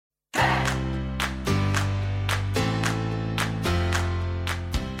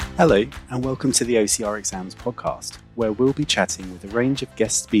Hello, and welcome to the OCR Exams podcast, where we'll be chatting with a range of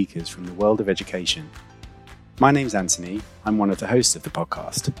guest speakers from the world of education. My name's Anthony, I'm one of the hosts of the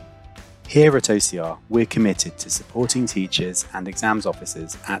podcast. Here at OCR, we're committed to supporting teachers and exams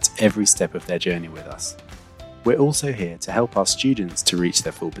officers at every step of their journey with us. We're also here to help our students to reach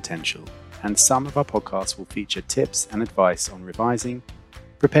their full potential, and some of our podcasts will feature tips and advice on revising,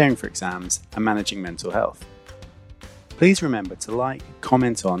 preparing for exams, and managing mental health. Please remember to like,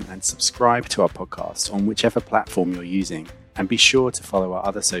 comment on, and subscribe to our podcast on whichever platform you're using, and be sure to follow our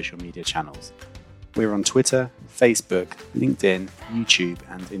other social media channels. We're on Twitter, Facebook, LinkedIn, YouTube,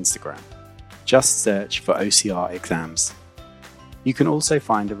 and Instagram. Just search for OCR Exams. You can also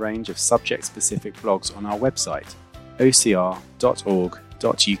find a range of subject-specific blogs on our website,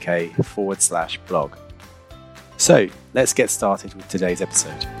 ocr.org.uk/blog. So, let's get started with today's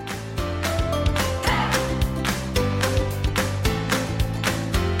episode.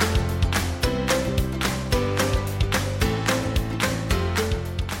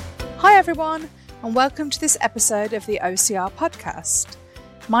 Hi everyone, and welcome to this episode of the OCR podcast.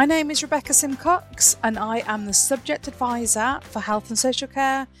 My name is Rebecca Simcox, and I am the Subject Advisor for Health and Social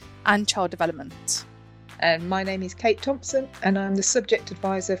Care and Child Development. And my name is Kate Thompson, and I'm the Subject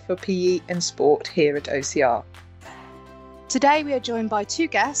Advisor for PE and Sport here at OCR. Today we are joined by two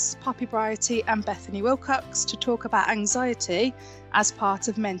guests, Poppy Briety and Bethany Wilcox, to talk about anxiety as part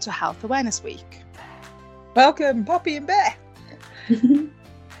of Mental Health Awareness Week. Welcome, Poppy and Beth.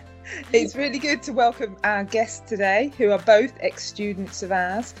 It's really good to welcome our guests today, who are both ex-students of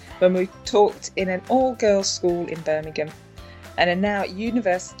ours when we talked in an all-girls school in Birmingham, and are now at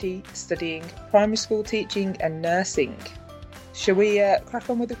university studying primary school teaching and nursing. Shall we crack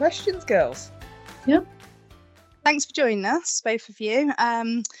on with the questions, girls? Yeah. Thanks for joining us, both of you.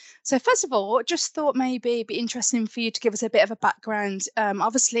 So first of all, just thought maybe it'd be interesting for you to give us a bit of a background.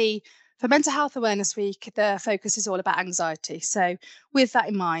 Obviously, for Mental Health Awareness Week, the focus is all about anxiety. So with that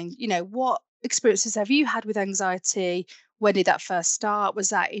in mind, what experiences have you had with anxiety? When did that first start? Was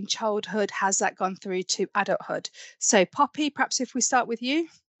that in childhood? Has that gone through to adulthood? So Poppy, perhaps if we start with you.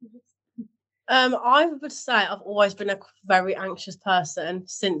 I would say I've always been a very anxious person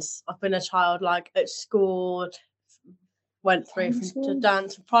since I've been a child, like at school, went through to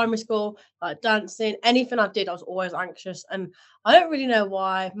dance, primary school, like dancing, anything I did, I was always anxious. And I don't really know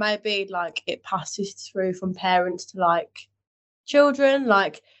why. Maybe like it passes through from parents to like children.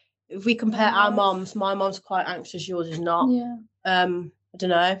 Like if we compare our moms, my mom's quite anxious, yours is not. Yeah. I don't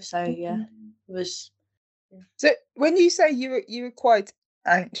know. So yeah, it was. Yeah. So when you say you were quite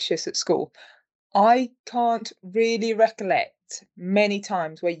anxious at school, I can't really recollect many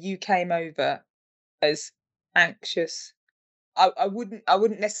times where you came over as anxious. I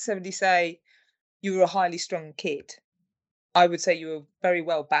wouldn't necessarily say you were a highly strung kid. I would say you were very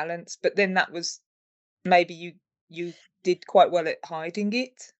well balanced, but then that was maybe you did quite well at hiding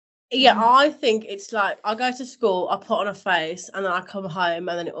it. Yeah, I think it's like I go to school, I put on a face, and then I come home,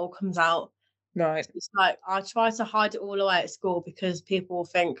 and then it all comes out. Right. It's like I try to hide it all away at school because people will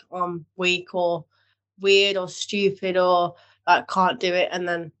think I'm weak or weird or stupid or like can't do it, and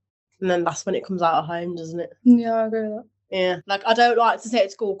then that's when it comes out at home, doesn't it? Yeah, I agree with that. Yeah, like I don't like to sit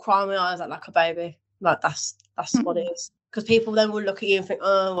at school, cry my eyes out like a baby. Like that's what it is. Because people then will look at you and think,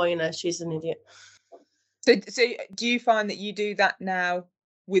 oh, well, she's an idiot. So do you find that you do that now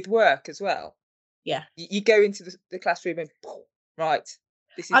with work as well? Yeah. You go into the classroom and right,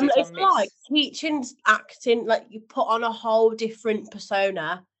 this is it's like teaching's acting, like you put on a whole different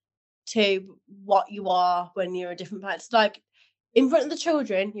persona to what you are when you're a different person. It's like in front of the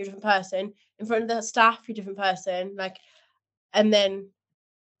children, you're a different person. In front of the staff, you're a different person. Like, and then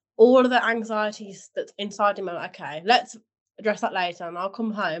all of the anxieties that's inside him, I'm like, okay, let's address that later. And I'll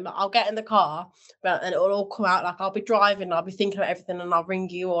come home, I'll get in the car, and it'll all come out. Like I'll be driving, I'll be thinking about everything, and I'll ring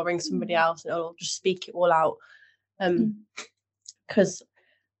you or ring somebody else, and it'll just speak it all out. Because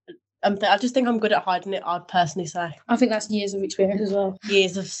I just think I'm good at hiding it, I'd personally say. I think that's years of experience as well.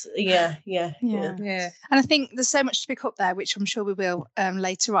 Years of, yeah. And I think there's so much to pick up there, which I'm sure we will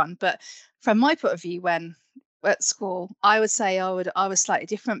later on. But from my point of view, when at school, I would say I was slightly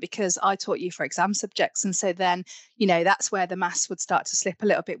different because I taught you for exam subjects. And so then, that's where the maths would start to slip a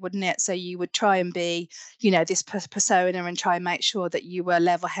little bit, wouldn't it? So you would try and be, this persona and try and make sure that you were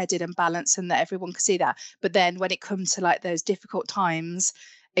level headed and balanced and that everyone could see that. But then when it comes to like those difficult times,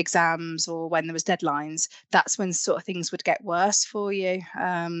 exams or when there was deadlines, that's when sort of things would get worse for you.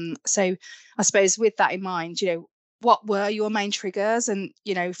 So I suppose with that in mind, what were your main triggers? And,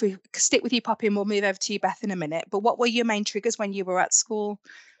 if we stick with you, Poppy, and we'll move over to you, Beth, in a minute. But what were your main triggers when you were at school?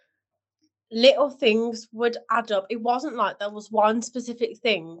 little things would add up. It wasn't like there was one specific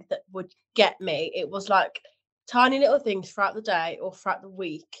thing that would get me. It was like tiny little things throughout the day or throughout the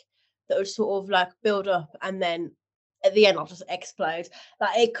week that would sort of like build up, and then at the end I'll just explode.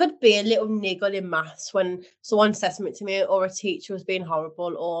 Like it could be a little niggle in maths when someone said something to me, or a teacher was being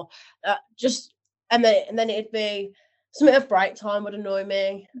horrible, or just and then it'd be something at break time would annoy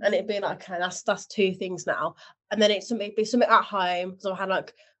me, and it'd be like, okay, that's two things now. And then it'd be something at home, because I had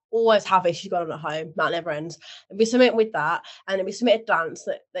like always have issues going on at home, that never ends. It'd be something with that, and it'd be something at dance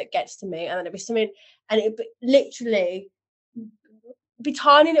that gets to me, and then it'd be something, and it'd be literally be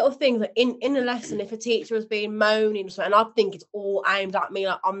tiny little things like in a lesson. If a teacher was being moaning or something, and I think it's all aimed at me,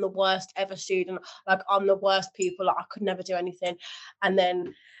 like I'm the worst ever student, like I'm the worst pupil, like I could never do anything, and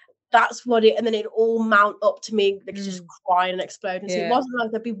then that's what it, and then it'd all mount up to me like just crying and exploding. So it wasn't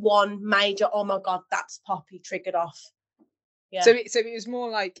like there'd be one major, oh my god, that's Poppy triggered off. Yeah. So it was more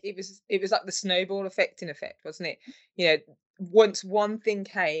like it was like the snowball effect, wasn't it? You know, once one thing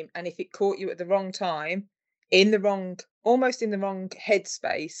came, and if it caught you at the wrong time, almost in the wrong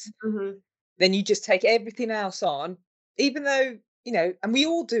headspace, then you just take everything else on, even though, you know, and we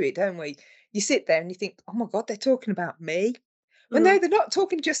all do it, don't we? You sit there and you think, oh my god, they're talking about me. Well, no, they're not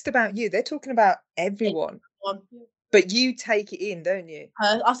talking just about you. They're talking about everyone. But you take it in, don't you?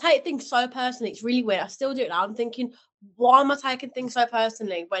 I take things so personally. It's really weird. I still do it now. I'm thinking, why am I taking things so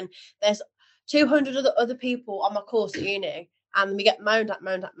personally when there's 200 other people on my course at uni, and we get moaned at,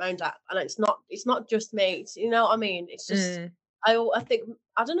 and it's not just me. It's, you know what I mean? It's just I think,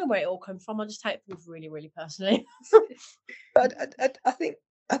 I don't know where it all comes from. I just take things really, really personally. But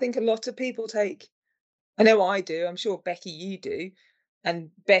I think a lot of people take. I know I do. I'm sure Becky, you do, and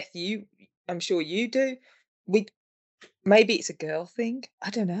Beth, I'm sure you do. Maybe it's a girl thing. I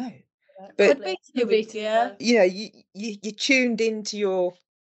don't know. But yeah, you know, you tuned into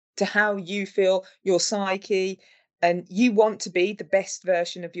to how you feel, your psyche, and you want to be the best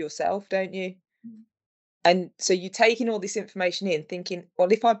version of yourself, don't you? And so you're taking all this information in, thinking,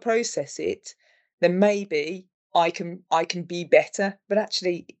 well, if I process it, then maybe I can be better. But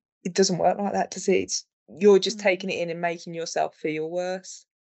actually, it doesn't work like that, does it? You're just taking it in and making yourself feel worse.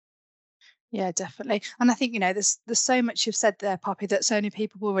 Yeah, definitely. And I think, you know, there's so much you've said there, Poppy, that so many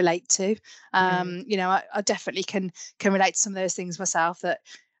people will relate to. You know, I definitely can relate to some of those things myself, that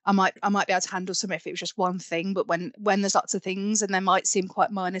I might be able to handle some if it was just one thing, but when there's lots of things, and they might seem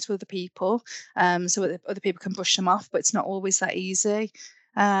quite minor to other people, so other people can brush them off, but it's not always that easy.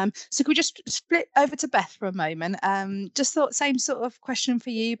 So could we just split over to Beth for a moment? Just thought, same sort of question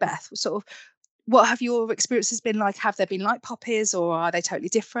for you, Beth. Sort of, what have your experiences been like? Have they been like Poppy's, or are they totally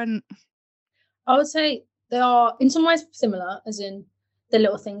different? I would say they are in some ways similar, as in the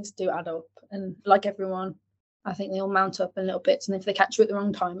little things do add up, and like everyone, I think they all mount up in little bits, and if they catch you at the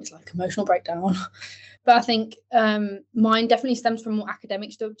wrong time, it's like emotional breakdown. But I think mine definitely stems from more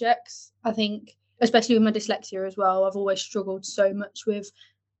academic subjects. I think, especially with my dyslexia as well, I've always struggled so much with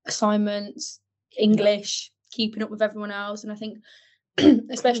assignments, English, keeping up with everyone else. And I think,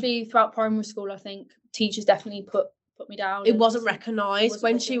 especially throughout primary school, I think teachers definitely put me down. It wasn't recognised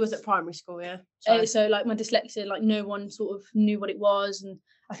when she was at primary school, so like my dyslexia, like no one sort of knew what it was, and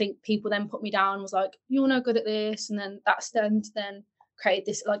I think people then put me down, was like, you're no good at this, and then that then created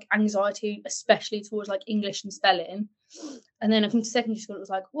this like anxiety, especially towards like English and spelling. And then I come to secondary school, it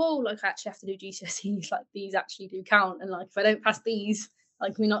was like, whoa, like I actually have to do GCSEs, like these actually do count, and like if I don't pass these,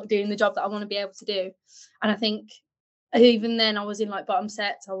 like we're not doing the job that I want to be able to do. And I think even then I was in like bottom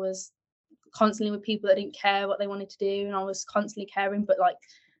sets, I was constantly with people that didn't care what they wanted to do, and I was constantly caring, but like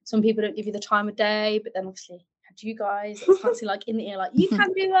some people don't give you the time of day. But then obviously had you guys constantly like in the ear, like, you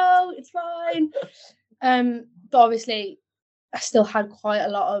can do well, it's fine. But obviously I still had quite a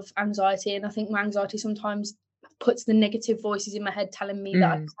lot of anxiety, and I think my anxiety sometimes puts the negative voices in my head telling me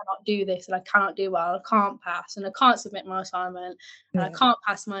that I cannot do this, and I cannot do well, I can't pass, and I can't submit my assignment, and I can't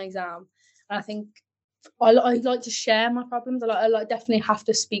pass my exam. And I think I like to share my problems. I like definitely have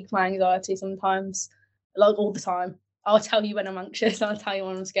to speak my anxiety sometimes, like all the time. I'll tell you when I'm anxious, I'll tell you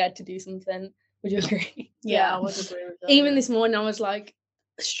when I'm scared to do something. Would you agree? Yeah, I would agree with that. Even this morning I was like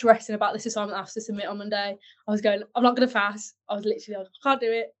stressing about this assignment I have to submit on Monday. I was going, I'm not going to pass. I was literally like, I can't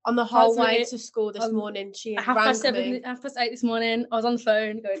do it. On the whole way to school this morning, she rang me. 8:30 this morning, I was on the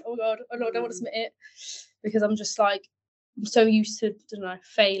phone going, oh God, I don't want to submit it, because I'm just like, I'm so used to, I don't know,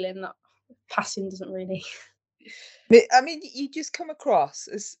 failing, that passing doesn't really. I mean, you just come across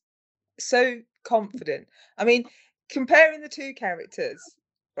as so confident. I mean, comparing the two characters,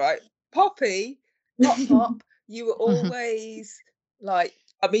 right? Poppy, not Pop, you were always like,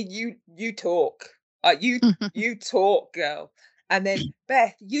 I mean, you talk, you talk, girl, And then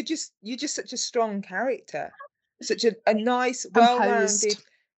Beth, you're just such a strong character, such a nice, well-rounded.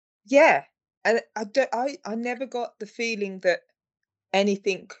 Yeah, and I never got the feeling that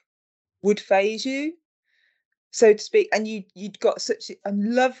anything would phase you, so to speak. And you'd got such a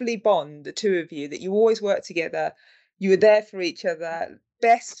lovely bond, the two of you, that you always worked together. You were there for each other,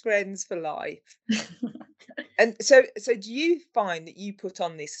 best friends for life. And so do you find that you put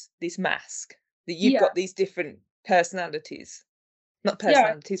on this mask, that you've got these different personalities? Not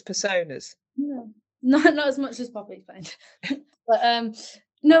personalities, personas. Yeah. Not as much as Poppy explained. But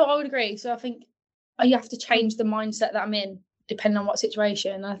no, I would agree. So I think you have to change the mindset that I'm in depending on what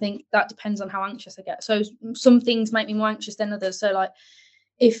situation. I think that depends on how anxious I get. So some things make me more anxious than others. So like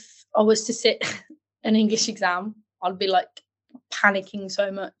if I was to sit an English exam, I'd be like panicking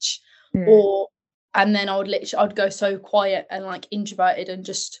so much. And then I'd go so quiet and like introverted and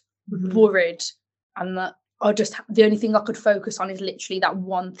just worried, and that the only thing I could focus on is literally that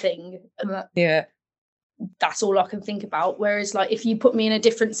one thing, and that's all I can think about. Whereas like if you put me in a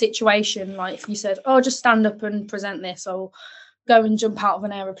different situation, like if you said, oh, just stand up and present this, or go and jump out of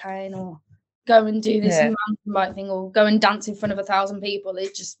an aeroplane, or go and do this mountain bike thing, or go and dance in front of 1,000 people,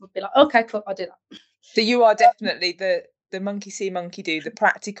 it just would be like, okay, cool, I'll do that. So you are definitely the monkey see, monkey do, the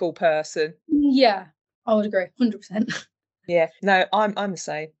practical person. Yeah, I would agree, 100%. Yeah, no, I'm the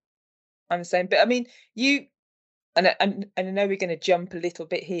same. I'm the same. But I mean, you, and I know we're going to jump a little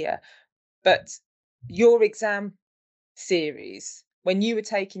bit here, but your exam series, when you were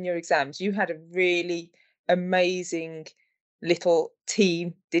taking your exams, you had a really amazing little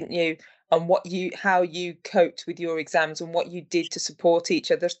team, didn't you? And how you coped with your exams and what you did to support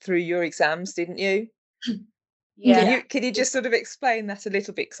each other through your exams, didn't you? Yeah. Can you just sort of explain that a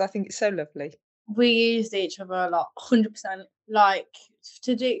little bit? Because I think it's so lovely. We used each other a lot, 100%. Like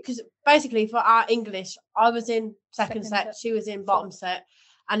to do, because basically for our English, I was in second set, she was in bottom set,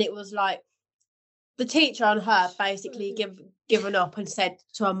 and it was like the teacher and her basically given up and said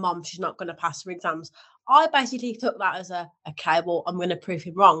to her mum she's not going to pass her exams. I basically took that as okay, well, I'm going to prove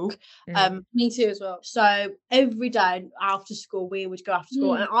him wrong. Me too as well. So every day after school, we would go after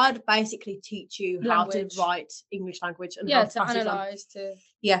school, and I'd basically teach you how to write English language and how to analyse.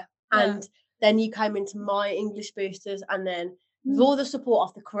 And then you came into my English boosters, and then with all the support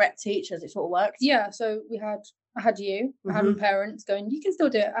of the correct teachers, it sort of worked. Yeah, so I had you, I had my parents going, you can still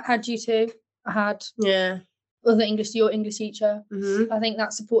do it. I had you too. I had your English teacher. I think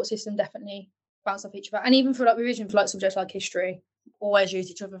that support system definitely bounced off each other. And even for like revision for like subjects like history, always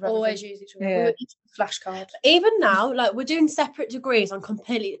use each other for everything. We were each flashcard. Even now, like we're doing separate degrees on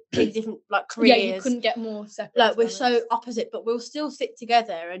completely different like careers. Yeah, you couldn't get more separate. Like we're so opposite, but we'll still sit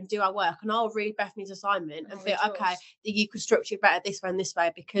together and do our work. And I'll read Bethany's assignment and think, okay, you could structure it better this way and this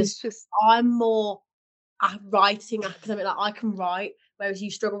way, because I'm more writing academic. Like I can write, whereas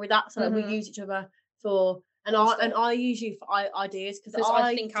you struggle with that. So like, we use each other for. And I use you for ideas, because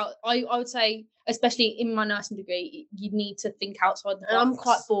I think I would say, especially in my nursing degree, you need to think outside the box. And I'm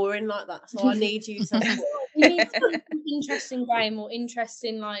quite boring like that, so I need you to. You need some interesting game or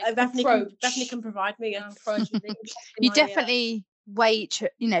interesting like Bethany can provide me an approach. You definitely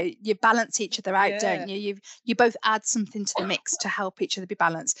you balance each other out, don't you? You both add something to the mix to help each other be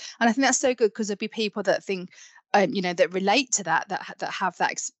balanced, and I think that's so good, because there'll be people that think that relate to that have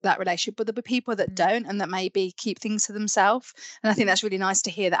that relationship, but there'll be people that don't, and that maybe keep things to themselves. And I think that's really nice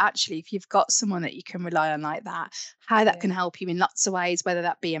to hear, that actually if you've got someone that you can rely on like that, how that can help you in lots of ways, whether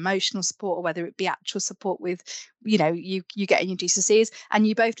that be emotional support or whether it be actual support with you getting your GCSEs. And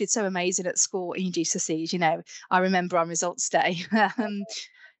you both did so amazing at school in your GCSEs. I remember on results day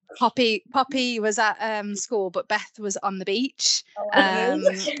Poppy was at school, but Beth was on the beach,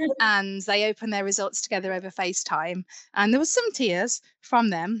 and they opened their results together over FaceTime, and there was some tears from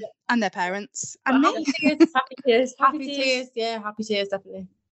them and their parents and me. Happy tears, definitely.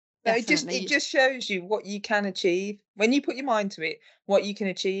 No, it just shows you what you can achieve when you put your mind to it, what you can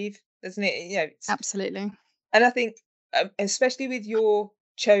achieve, doesn't it? Absolutely. And I think, especially with your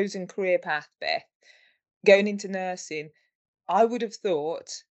chosen career path, Beth, going into nursing, I would have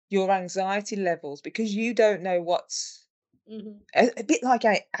thought your anxiety levels, because you don't know what's a bit like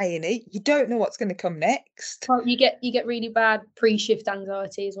A&E, you don't know what's going to come next. Well, you get really bad pre-shift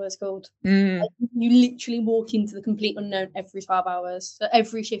anxiety is what it's called. Like, you literally walk into the complete unknown every 12 hours. So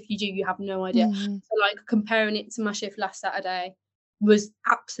every shift you do, you have no idea. So like comparing it to my shift last Saturday was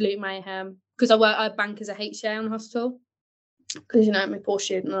absolute mayhem, because I bank as a HCA on the hospital, because my poor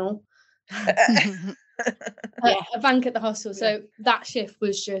student and all. I bank at the hospital, so that shift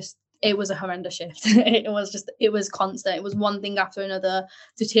was it was a horrendous shift. It was constant. It was one thing after another,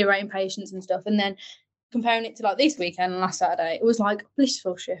 deteriorating patients and stuff. And then comparing it to like this weekend and last Saturday, it was like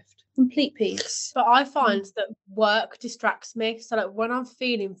blissful shift, complete peace. But I find that work distracts me. So like when I'm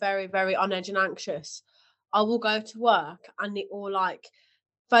feeling very, very on edge and anxious, I will go to work and it will like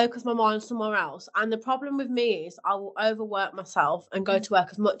focus my mind somewhere else. And the problem with me is I will overwork myself and go to work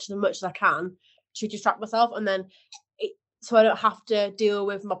as much as I can to distract myself, and then so I don't have to deal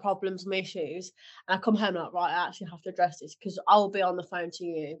with my problems, my issues. And I come home and I'm like, right, I actually have to address this, because I'll be on the phone to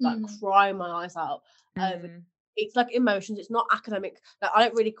you, like crying my eyes out over. It's like emotions. It's not academic. Like I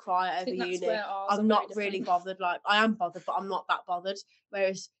don't really cry over uni. I'm not really bothered. Like I am bothered, but I'm not that bothered.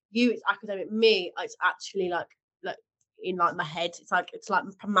 Whereas you, it's academic. Me, it's actually like in like my head. It's like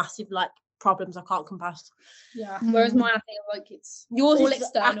massive like problems I can't compass. Yeah. Whereas mine, I feel like it's yours all is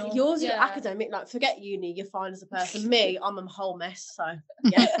external. Yours is academic. Like forget uni, you're fine as a person. Me, I'm a whole mess. So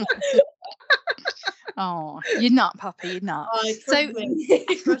yeah. Oh, you're not, Poppy. You're not.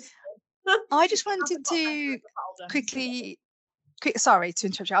 I just wanted to sorry to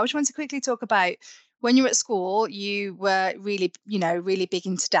interrupt you. I just wanted to quickly talk about when you were at school. You were really big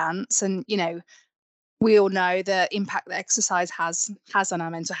into dance, and we all know the impact that exercise has on our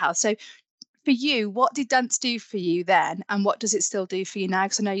mental health. So for you, what did dance do for you then, and what does it still do for you now?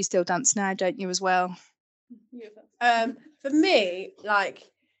 Because I know you still dance now, don't you, as well? For me, like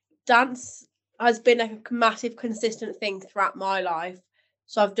dance has been like a massive consistent thing throughout my life.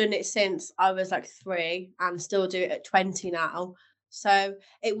 So I've done it since I was like 3 and still do it at 20 now. So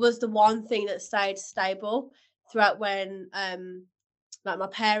it was the one thing that stayed stable throughout when like my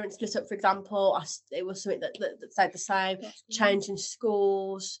parents split up, for example. It was something that stayed the same. Changing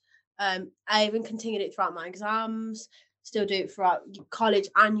schools. I even continued it throughout my exams. Still do it throughout college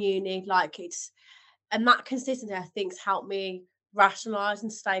and uni. Like and that consistency, I think, has helped me rationalise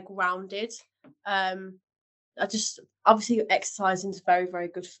and stay grounded. I just obviously exercising is very, very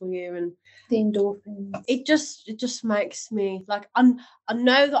good for you, and the endorphins. It just makes me like I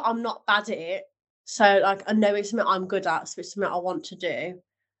know that I'm not bad at it, so like I know it's something I'm good at, so it's something I want to do,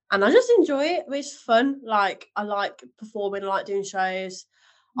 and I just enjoy it. It's fun. Like I like performing, I like doing shows.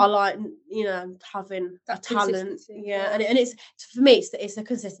 I like having that a talent, and it's for me it's the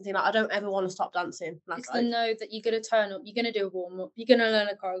consistency. Like I don't ever want to stop dancing. Like it's to know that you're gonna turn up, you're gonna do a warm up, you're gonna learn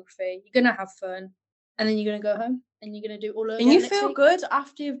a choreography, you're gonna have fun, and then you're gonna go home and you're gonna do all over again. And you feel good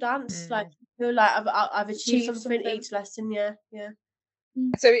after you've danced. Like you feel like I've achieved something each lesson. Yeah.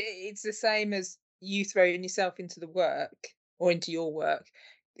 So it's the same as you throwing yourself into the work or into your work.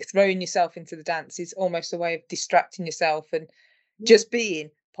 Throwing yourself into the dance is almost a way of distracting yourself and just being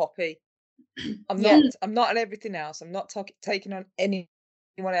Poppy. I'm not on everything else. I'm not taking on anyone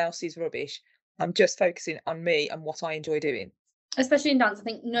else's rubbish. I'm just focusing on me and what I enjoy doing. Especially in dance, I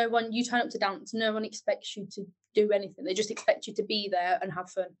think you turn up to dance, no one expects you to do anything. They just expect you to be there and have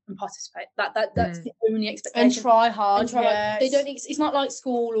fun and participate. That's the only expectation. And try hard. They don't. It's not like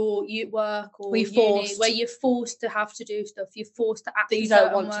school or work or uni where you're forced to have to do stuff. You're forced to act that you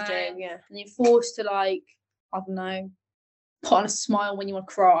don't want to do. Yeah, and you're forced to like I don't know, put on a smile when you want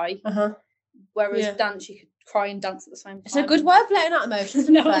to cry. Whereas dance, you could cry and dance at the same time. It's a good way of letting out emotions.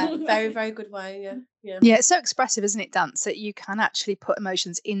 Very, very good way. Yeah, it's so expressive, isn't it, dance, that you can actually put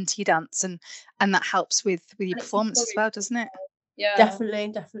emotions into your dance, and that helps with your performance as well, doesn't it? Yeah,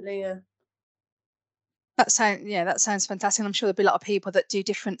 definitely. Yeah. That sounds fantastic. And I'm sure there'll be a lot of people that do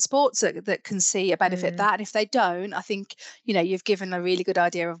different sports that can see a benefit of that. And if they don't, I think you've given a really good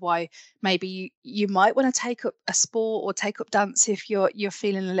idea of why maybe you might want to take up a sport or take up dance if you're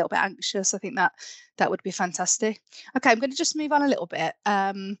feeling a little bit anxious. I think that would be fantastic. Okay, I'm going to just move on a little bit.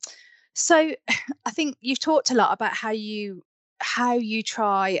 So I think you've talked a lot about how you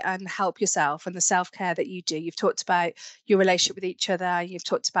try and help yourself and the self-care that you do. You've talked about your relationship with each other. You've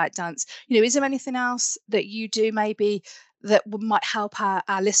talked about dance. Is there anything else that you do maybe that might help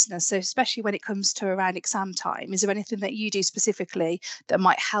our listeners? So especially when it comes to around exam time, is there anything that you do specifically that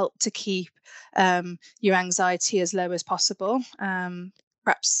might help to keep your anxiety as low as possible?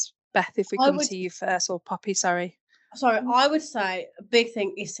 Perhaps Beth, if we come to you first, or Poppy, sorry. I would say a big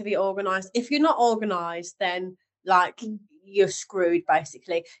thing is to be organised. If you're not organised, then like you're screwed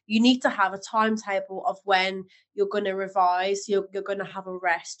basically. You need to have a timetable of when you're going to revise, you're going to have a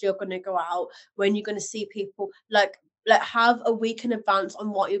rest, you're going to go out, when you're going to see people, like have a week in advance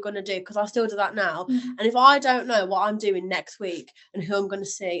on what you're going to do, because I still do that now. And if I don't know what I'm doing next week and who I'm going to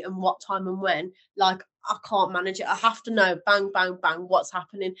see and what time and when, like I can't manage it. I have to know bang bang bang what's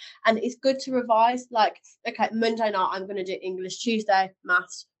happening. And it's good to revise, like okay, Monday night I'm going to do English, Tuesday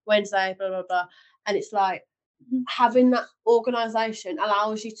maths, Wednesday blah blah blah. And it's like having that organisation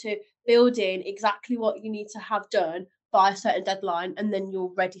allows you to build in exactly what you need to have done by a certain deadline, and then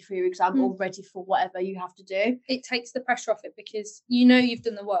you're ready for your exam or ready for whatever you have to do. It takes the pressure off it because you know you've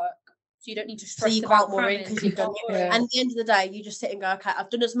done the work, so you don't need to stress about worry because you've done it. And at the end of the day, you just sit and go, okay, I've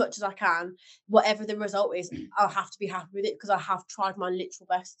done as much as I can. Whatever the result is, I'll have to be happy with it because I have tried my literal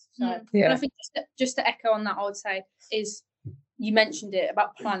best. So And I think just to echo on that, I would say is you mentioned it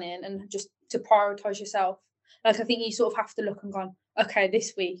about planning and just to prioritize yourself. Like, I think you sort of have to look and go, okay,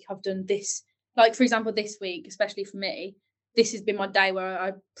 this week I've done this. Like, for example, this week, especially for me, this has been my day where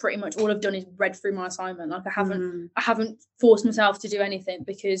I pretty much all I've done is read through my assignment. Like, I haven't forced myself to do anything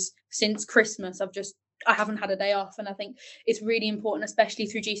because since Christmas I haven't had a day off. And I think it's really important, especially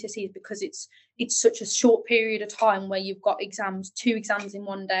through GCSEs, because it's such a short period of time where you've got two exams in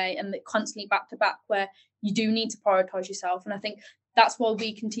one day and they're constantly back to back, where you do need to prioritize yourself. And I think that's why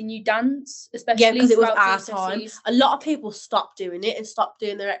we continue dance, especially because it was our GCSEs. time. A lot of people stopped doing it and stopped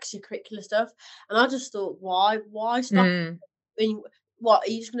doing their extracurricular stuff, and I just thought, why stop? What, are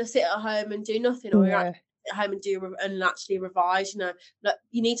you just going to sit at home and do nothing, or you're actually at home and actually revise? Like,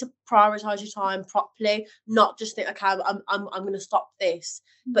 you need to prioritize your time properly, not just think, okay, I'm going to stop this,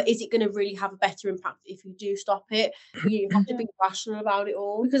 but is it going to really have a better impact if you do stop it? You have to be rational about it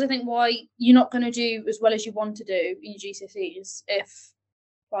all, because I think why you're not going to do as well as you want to do in your GCSEs if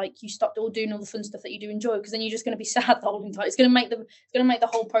like you stopped all doing all the fun stuff that you do enjoy, because then you're just going to be sad the whole time. It's going to make the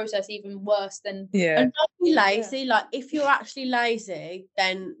whole process even worse than. And don't be lazy. Like, if you're actually lazy,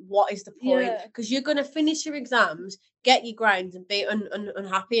 then what is the point? Because you're going to finish your exams, get your grades, and be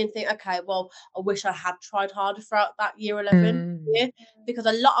unhappy and think, okay, well, I wish I had tried harder throughout that year 11 year. Because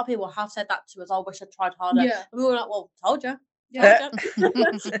a lot of people have said that to us. I wish I tried harder. And we were like, well, told you. And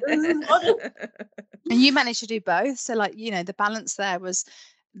you managed to do both, so like, the balance there was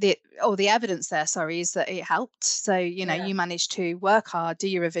the evidence there, is that it helped. So you managed to work hard, do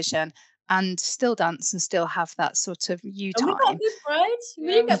your revision, and still dance and still have that sort of you time. We got good grades.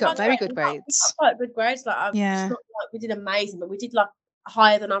 We got very good grades. We got quite good grades. Like, it's not like we did amazing, but we did like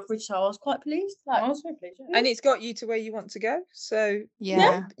higher than average. So I was quite pleased. Like, I was very pleased. And it's got you to where you want to go. So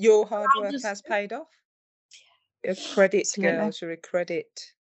your hard work has paid off. You're a credit, girls. You're a credit.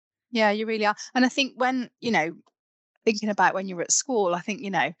 Yeah, you really are. And I think when thinking about when you were at school, I think,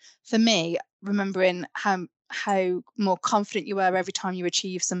 for me, remembering how more confident you were every time you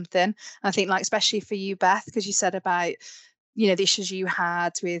achieved something. I think, like, especially for you, Beth, because you said about, the issues you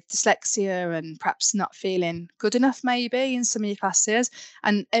had with dyslexia and perhaps not feeling good enough maybe in some of your classes.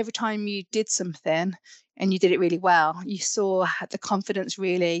 And every time you did something and you did it really well, you saw the confidence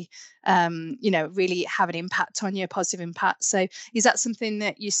really, really have an impact on you, a positive impact. So is that something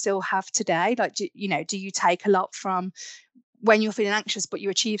that you still have today? Like, do you take a lot from when you're feeling anxious, but you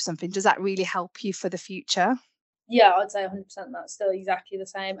achieve something? Does that really help you for the future? Yeah, I'd say 100% that's still exactly the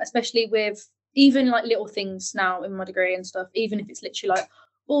same, especially with even like little things now in my degree and stuff, even if it's literally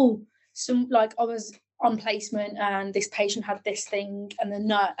like, I was on placement and this patient had this thing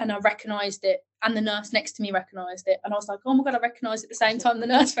and I recognised it and the nurse next to me recognised it, and I was like, oh my God, I recognised it at the same time the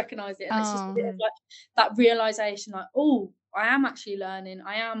nurse recognised it. And it's just a bit of like that realisation, like, I am actually learning.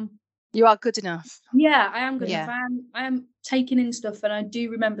 You are good enough. Yeah, I am good enough. I am taking in stuff and I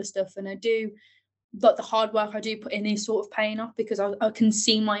do remember stuff, and I do, but the hard work I do put in is sort of paying off because I can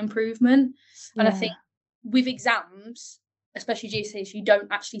see my improvement. And I think with exams, especially GCSEs, you don't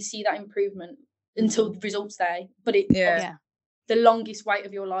actually see that improvement until the results day. But the longest wait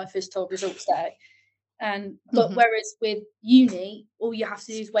of your life is till results day. But whereas with uni, all you have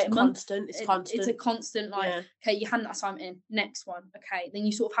to do is wait a month. It's constant. It's a constant, like, okay, you hand that assignment in, next one. Okay, then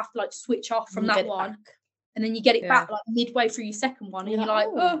you sort of have to like switch off from that one, and then you get it back like midway through your second one, and you're like,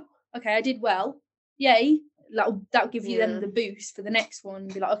 oh, okay, I did well. Yay. That'll give you then the boost for the next one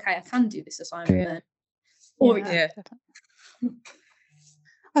and be like, okay, I can do this assignment then. Or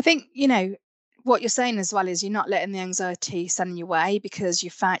I think, what you're saying as well is you're not letting the anxiety stand in your way, because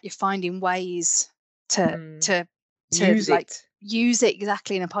you're finding ways to use it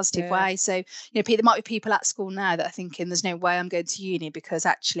exactly in a positive way. So, there might be people at school now that are thinking there's no way I'm going to uni because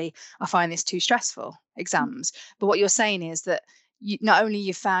actually I find this too stressful, exams. But what you're saying is that not only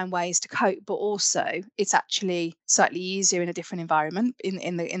you found ways to cope, but also it's actually slightly easier in a different environment,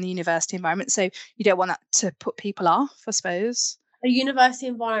 in the university environment. So you don't want that to put people off, I suppose. A university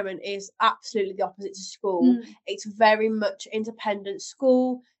environment is absolutely the opposite to school. It's very much independent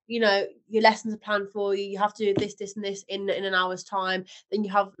school. Your lessons are planned for you. You have to do this and this in an hour's time. Then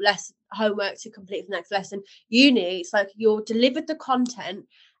you have less homework to complete for the next lesson. Uni, it's like you're delivered the content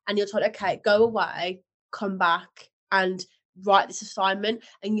and you're told, okay, go away, come back and write this assignment,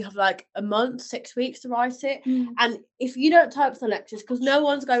 and you have like a month, 6 weeks to write it. And if you don't turn up to the lectures, because no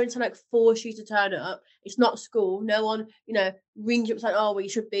one's going to like force you to turn up, it's not school, no one, you know, rings you up saying, oh well, you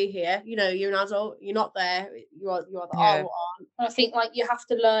should be here, you know, you're an adult, you're not there, you are the Yeah. aunt. And I think like you have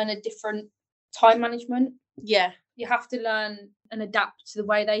to learn a different time management. Yeah. You have to learn and adapt to the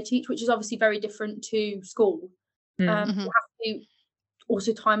way they teach, which is obviously very different to school. You have to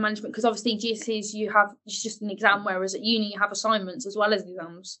also time management, because obviously GCSEs it's just an exam, whereas at uni you have assignments as well as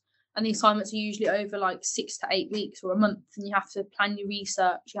exams, and the assignments are usually over like 6 to 8 weeks or a month, and you have to plan your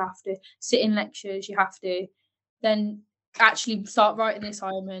research, you have to sit in lectures, you have to then actually start writing the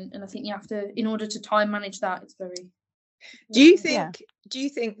assignment, and I think you have to, in order to time manage that, it's very. Do you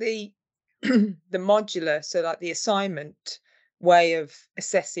think the the modular, so like the assignment way of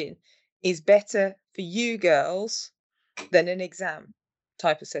assessing, is better for you girls than an exam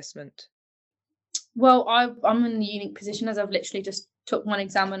type assessment? Well, I'm in the unique position as I've literally just took one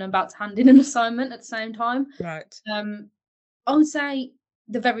exam and I'm about to hand in an assignment at the same time. Right. I would say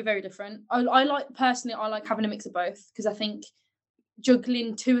they're very, very different. I like having a mix of both, because I think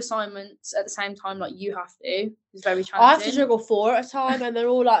juggling 2 assignments at the same time, like you have to, is very challenging. I have to juggle 4 at a time, and they're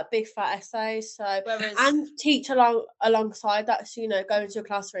all like big fat essays. So and teach alongside that. So, you know, go into a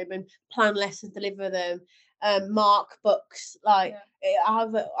classroom and plan lessons, deliver them, mark books. Like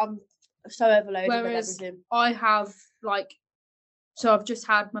I'm so overloaded with everything. I have I've just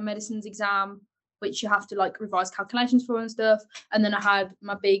had my medicines exam, which you have to like revise calculations for and stuff, and then I had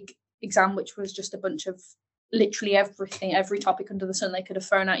my big exam, which was just a bunch of literally everything, every topic under the sun they could have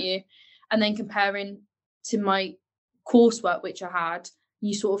thrown at you. And then comparing to my coursework, which I had,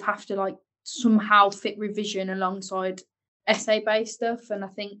 you sort of have to like somehow fit revision alongside essay based stuff, and I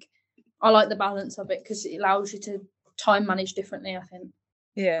think I like the balance of it because it allows you to time manage differently, I think.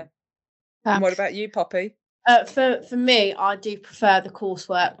 Yeah. And what about you, Poppy? For me, I do prefer the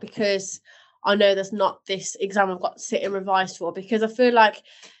coursework, because I know there's not this exam I've got to sit and revise for, because I feel like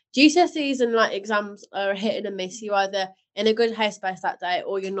GCSEs and like exams are a hit and a miss. You're either in a good headspace that day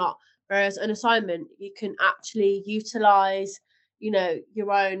or you're not. Whereas an assignment, you can actually utilise, you know,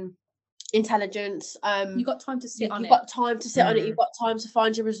 your own intelligence. You've got time to sit on it. You've got time to sit on it. You've got time to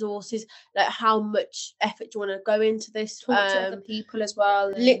find your resources. Like, how much effort do you want to go into this? Talk to other people as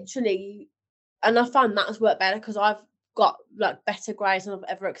well. Literally. And I found that has worked better, because I've got like better grades than I've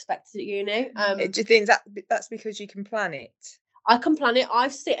ever expected at uni. Do you think that's because you can plan it? I can plan it. I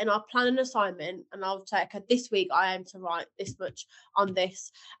sit and I'll plan an assignment, and I'll take this week I aim to write this much on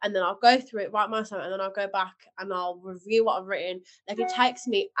this, and then I'll go through it, write my assignment, and then I'll go back and I'll review what I've written. Like, it takes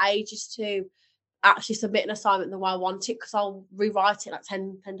me ages to actually submit an assignment the way I want it, because I'll rewrite it like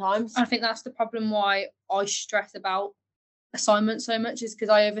 10 times. I think that's the problem why I stress about assignment so much, is because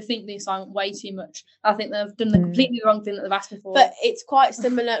I overthink the assignment way too much. I think they've done the completely wrong thing that they've asked me for. But it's quite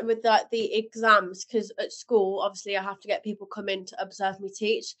similar with like the exams, because at school obviously I have to get people come in to observe me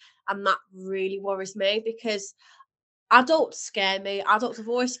teach, and that really worries me, because adults scare me. Adults have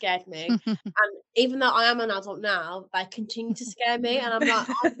always scared me, and even though I am an adult now, they continue to scare me, and I'm like,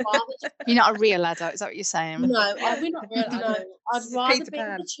 you're not a real adult, is that what you're saying? No, we're not real adults. I'd rather be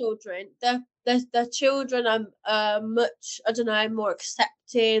with the children. The children are much, I don't know, more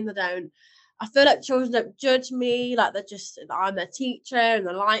accepting. I feel like children don't judge me, like I'm their teacher and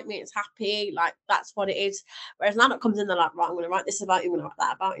they like me, it's happy, like that's what it is. Whereas an adult comes in, they're like, right, I'm going to write this about you, I'm going to write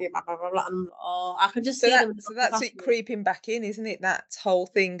that about you, blah, blah, blah, blah. And I can just see them. So that's it creeping back in, isn't it? That whole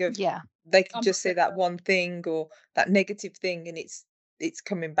thing of, they can just say that one thing or that negative thing, and it's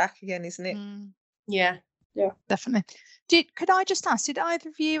coming back again, isn't it? Yeah. Yeah, definitely. Could I just ask, did either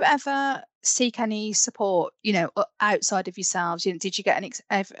of you ever seek any support, you know, outside of yourselves? You know, did you get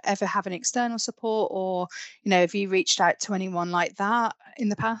ever have an external support, or, you know, have you reached out to anyone like that in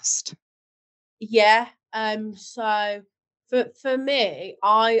the past? Yeah. So for me,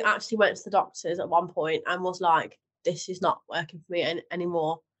 I actually went to the doctors at one point and was like, this is not working for me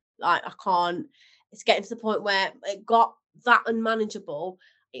anymore. Like, I can't. It's getting to the point where it got that unmanageable.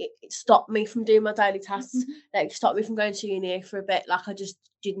 It stopped me from doing my daily tasks. Like, it stopped me from going to uni for a bit. Like, I just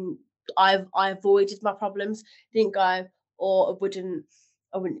didn't. I avoided my problems. Didn't go, or I wouldn't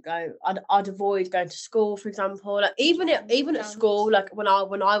go. I'd avoid going to school, for example. Like, even at school, like when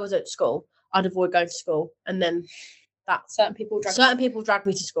I was at school, I'd avoid going to school, and then that certain people drag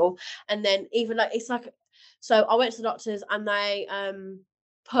me to school, and then even like it's like. So I went to the doctors, and they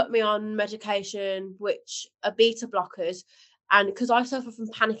put me on medication, which are beta blockers. And because I suffer from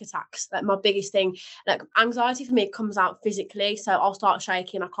panic attacks, like my biggest thing, like anxiety for me comes out physically. So I'll start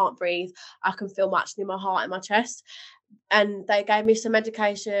shaking, I can't breathe, I can feel matching in my heart and my chest. and they gave me some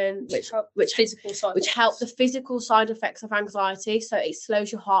medication which helped the physical side effects of anxiety. So it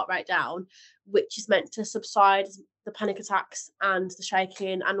slows your heart rate down, which is meant to subside the panic attacks and the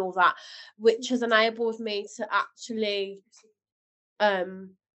shaking and all that, which has enabled me to actually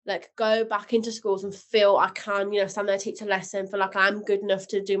like go back into schools and feel I can, stand there, teach a lesson, feel like I'm good enough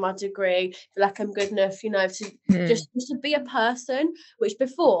to do my degree, feel like I'm good enough, to just to be a person, which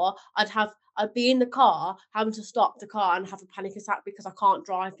before I'd be in the car having to stop the car and have a panic attack because I can't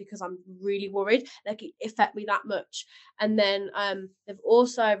drive because I'm really worried. Like, it affected me that much. And then they've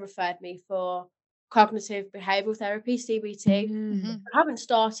also referred me for cognitive behavioural therapy, CBT. I haven't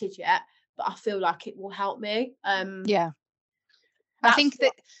started yet, but I feel like it will help me. I think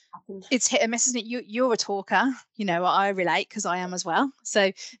that it's hit and miss, isn't it? You're a talker, I relate because I am as well.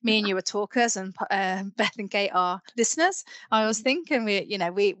 So me and you are talkers, and Beth and Kate are listeners, I always think, and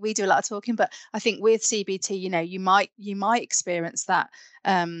we do a lot of talking. But I think with CBT, you might experience that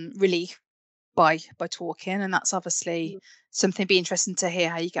relief by talking, and that's obviously something. Be interesting to hear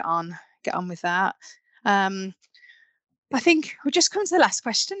how you get on with that. I think we'll just come to the last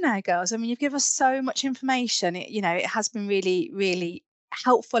question now, girls. I mean, you've given us so much information. It has been really, really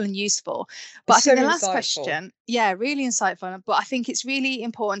helpful and useful. But I think the last question, really insightful. But I think it's really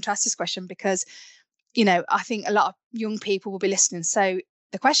important to ask this question because, I think a lot of young people will be listening. So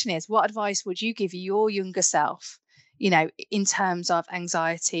the question is, what advice would you give your younger self, in terms of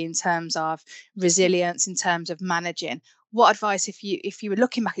anxiety, in terms of resilience, in terms of managing? What advice, if you were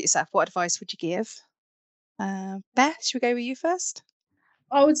looking back at yourself, what advice would you give? Beth, should we go with you first?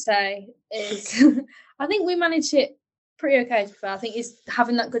 I would say is I think we managed it pretty okay. I think it's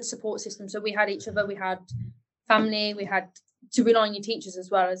having that good support system. So we had each other, we had family, we had to rely on your teachers as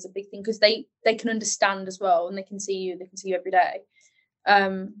well as a big thing, because they can understand as well, and they can see you every day.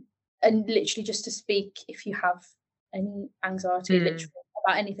 And literally just to speak if you have any anxiety literally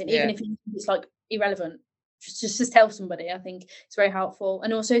about anything, even if it's like irrelevant, just tell somebody. I think it's very helpful.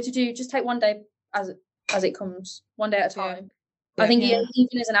 And also to just take one day as it comes, one day at a time. I think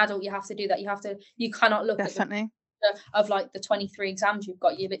even as an adult, you have to do that. You cannot look at of like the 23 exams you've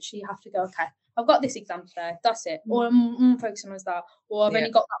got. You literally have to go, okay, I've got this exam today, that's it. Or I'm focusing on that. Or I've only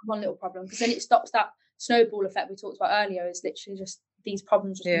got that one little problem, because then it stops that snowball effect we talked about earlier. Is literally just these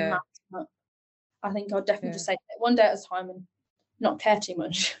problems just mount up. I think I'll definitely just say one day at a time and not care too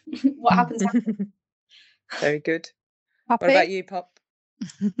much. What happens? Very good. Poppy? What about you, Pop?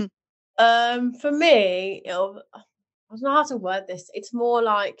 For me, I don't know how to word this. It's more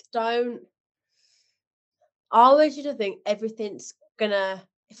like, I always used to think everything's gonna,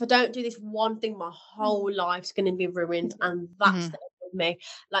 if I don't do this one thing, my whole life's gonna be ruined, and that's the end of me.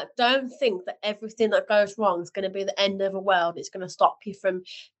 Like, don't think that everything that goes wrong is gonna be the end of the world. It's gonna stop you from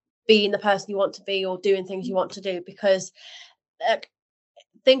being the person you want to be or doing things you want to do, because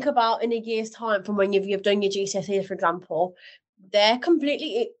think about in a year's time from when you've done your GCSEs, for example. They're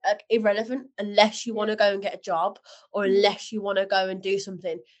completely irrelevant unless you want to go and get a job, or unless you want to go and do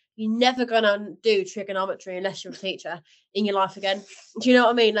something. You're never going to do trigonometry unless you're a teacher in your life again. Do you know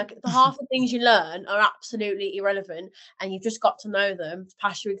what I mean? Like, the half the things you learn are absolutely irrelevant, and you've just got to know them to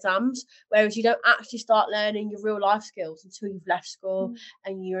pass your exams. Whereas you don't actually start learning your real life skills until you've left school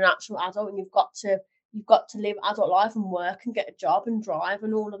and you're an actual adult, and you've got to live adult life and work and get a job and drive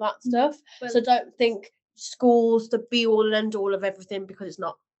and all of that stuff. So don't think school's the be all and end all of everything, because it's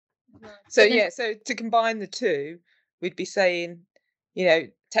not. So so to combine the two, we'd be saying,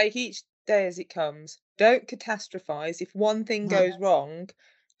 take each day as it comes. Don't catastrophize. If one thing goes wrong,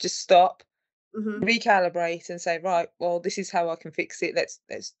 just stop, recalibrate, and say, right, well, this is how I can fix it.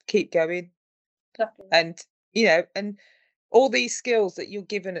 Let's keep going. Exactly. And and all these skills that you're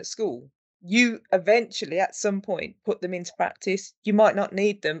given at school, you eventually at some point put them into practice. You might not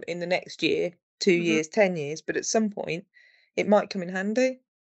need them in the next year, 2 years, 10 years, but at some point it might come in handy.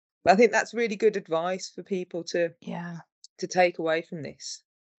 But I think that's really good advice for people to take away from this.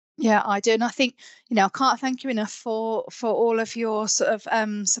 Yeah, I do. And I think, I can't thank you enough for all of your sort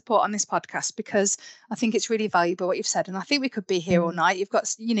of support on this podcast, because I think it's really valuable what you've said. And I think we could be here all night. You've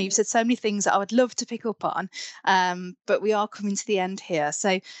got, you've said so many things that I would love to pick up on, but we are coming to the end here.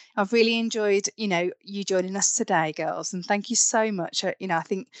 So I've really enjoyed, you joining us today, girls. And thank you so much. I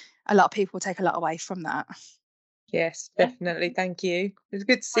think a lot of people will take a lot away from that. Yes, definitely. Thank you. It was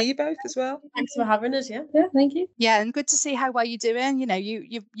good to see you both as well. Thanks for having us. Yeah, thank you. Yeah, and good to see how well you're doing.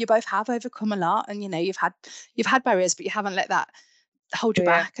 You both have overcome a lot, and you've had barriers, but you haven't let that hold you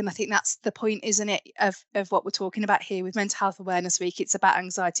Yeah. back. And I think that's the point, isn't it, of what we're talking about here with Mental Health Awareness Week. It's about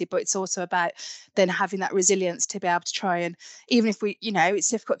anxiety, but it's also about then having that resilience to be able to try and, even if we, it's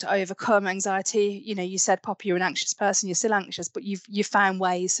difficult to overcome anxiety, you said, Poppy, you're an anxious person, you're still anxious, but you've found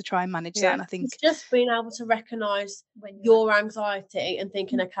ways to try and manage that. And I think it's just being able to recognise When your anxiety and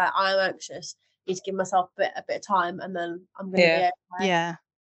thinking, okay, I'm anxious, need to give myself a bit of time, and then I'm going to be okay. Yeah.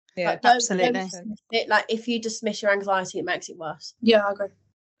 Yeah, Like, don't absolutely. dismiss it. Like, if you dismiss your anxiety, it makes it worse. Yeah, I agree.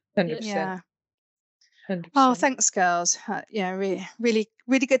 100%. Yeah. 100%. Oh, thanks, girls. Really, really,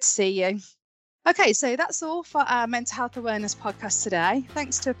 really good to see you. Okay, so that's all for our Mental Health Awareness podcast today.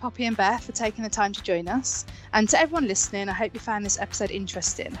 Thanks to Poppy and Beth for taking the time to join us. And to everyone listening, I hope you found this episode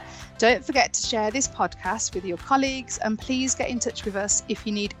interesting. Don't forget to share this podcast with your colleagues, and please get in touch with us if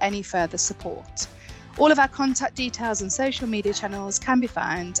you need any further support. All of our contact details and social media channels can be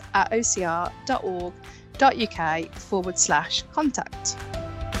found at ocr.org.uk/contact.